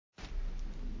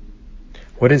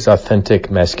What is authentic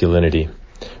masculinity?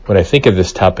 When I think of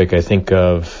this topic, I think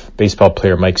of baseball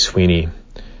player Mike Sweeney.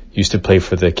 Used to play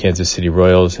for the Kansas City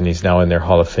Royals, and he's now in their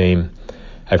Hall of Fame.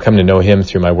 I've come to know him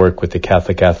through my work with the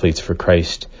Catholic Athletes for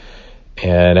Christ.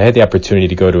 And I had the opportunity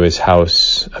to go to his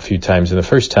house a few times. And the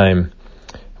first time,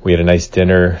 we had a nice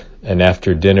dinner. And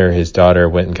after dinner, his daughter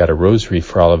went and got a rosary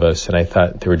for all of us. And I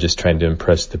thought they were just trying to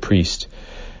impress the priest.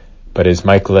 But as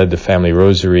Mike led the family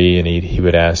rosary, and he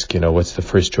would ask, what's the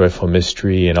first joyful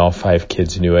mystery? And all 5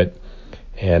 kids knew it.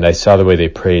 And I saw the way they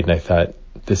prayed, and I thought,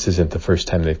 this isn't the first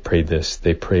time they've prayed this.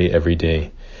 They pray every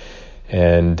day.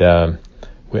 And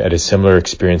we had a similar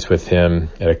experience with him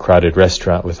at a crowded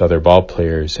restaurant with other ball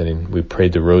players, and we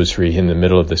prayed the rosary in the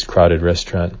middle of this crowded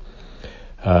restaurant.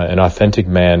 An authentic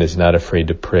man is not afraid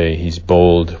to pray. He's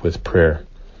bold with prayer.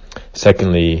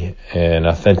 Secondly, an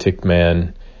authentic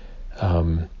man,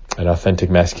 an authentic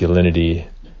masculinity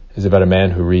is about a man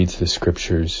who reads the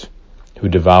scriptures, who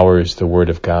devours the word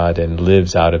of God and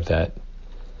lives out of that.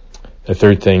 The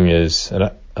third thing is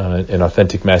an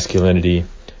authentic masculinity.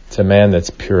 It's a man that's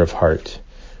pure of heart,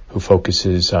 who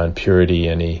focuses on purity,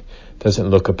 and he doesn't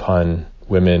look upon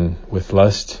women with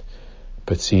lust,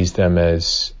 but sees them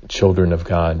as children of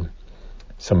God.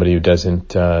 Somebody who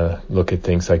doesn't look at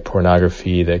things like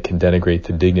pornography that can denigrate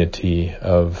the dignity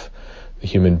of the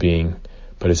human being,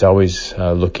 but is always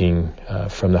looking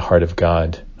from the heart of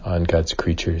God on God's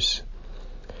creatures.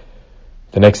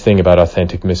 The next thing about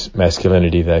authentic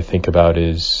masculinity that I think about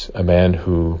is a man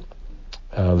who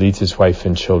leads his wife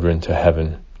and children to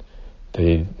heaven.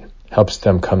 They helps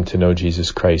them come to know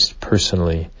Jesus Christ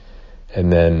personally,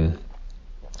 and then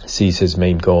sees his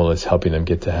main goal as helping them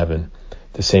get to heaven.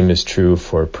 The same is true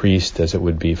for a priest as it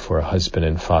would be for a husband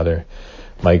and father.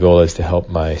 My goal is to help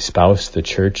my spouse, the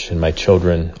church, and my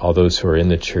children, all those who are in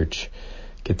the church,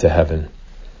 get to heaven.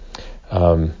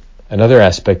 Another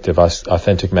aspect of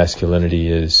authentic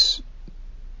masculinity is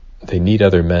they need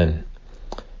other men.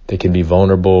 They can be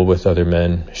vulnerable with other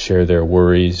men, share their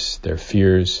worries, their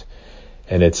fears,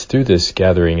 and it's through this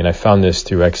gathering, and I found this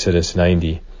through Exodus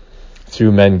 90,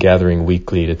 through men gathering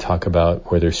weekly to talk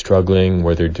about where they're struggling,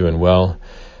 where they're doing well.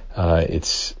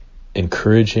 It's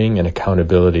encouraging and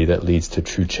accountability that leads to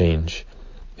true change.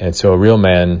 And so a real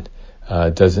man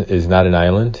is not an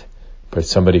island, but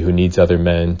somebody who needs other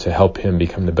men to help him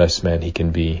become the best man he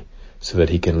can be, so that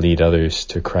he can lead others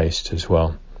to Christ as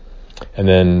well. And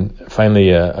then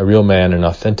finally, a real man, an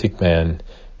authentic man,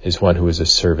 is one who is a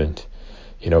servant.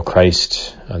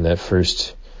 Christ on that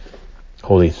first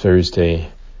Holy Thursday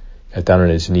got down on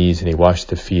his knees and he washed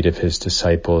the feet of his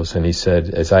disciples, and he said,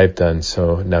 as I've done,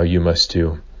 so now you must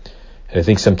do. And I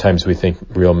think sometimes we think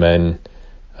real men,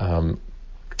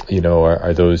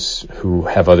 are those who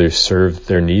have others serve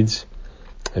their needs.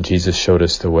 And Jesus showed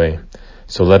us the way.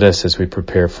 So let us, as we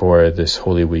prepare for this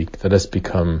Holy Week, let us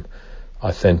become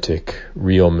authentic,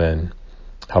 real men,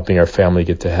 helping our family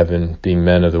get to heaven, being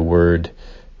men of the Word,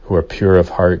 who are pure of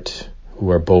heart,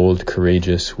 who are bold,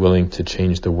 courageous, willing to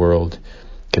change the world,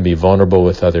 can be vulnerable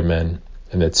with other men,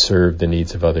 and that serve the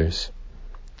needs of others.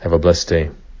 Have a blessed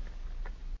day.